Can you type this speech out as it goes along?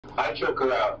I choke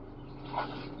her out,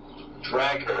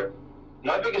 drag her.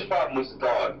 My biggest problem was the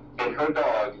dog, and her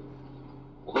dog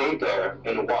laid there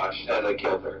and watched as I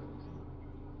killed her.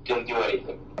 Didn't do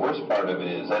anything. The worst part of it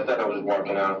is I thought I was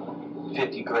walking out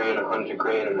 50 grand, 100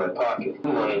 grand in my pocket.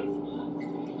 Money,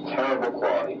 terrible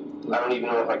quality. I don't even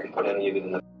know if I could put any of it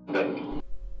in the bank.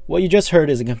 What you just heard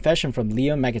is a confession from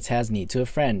Liam McAtasney to a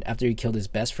friend after he killed his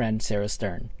best friend, Sarah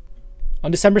Stern.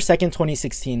 On December 2nd,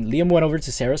 2016, Liam went over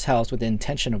to Sarah's house with the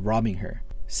intention of robbing her.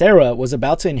 Sarah was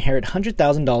about to inherit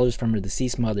 $100,000 from her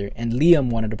deceased mother, and Liam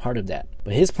wanted a part of that.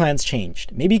 But his plans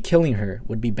changed. Maybe killing her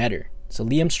would be better, so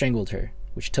Liam strangled her,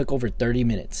 which took over 30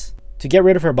 minutes. To get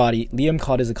rid of her body, Liam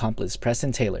called his accomplice,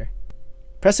 Preston Taylor.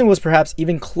 Preston was perhaps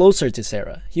even closer to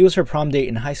Sarah. He was her prom date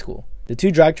in high school. The two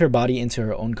dragged her body into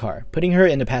her own car, putting her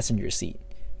in the passenger seat,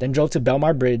 then drove to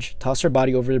Belmar Bridge, tossed her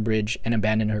body over the bridge, and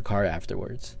abandoned her car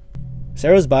afterwards.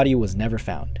 Sarah's body was never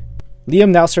found.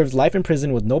 Liam now serves life in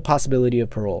prison with no possibility of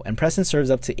parole, and Preston serves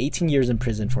up to 18 years in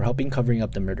prison for helping covering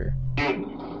up the murder. Dude,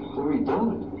 what are you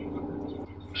doing?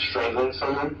 Strangling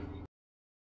someone?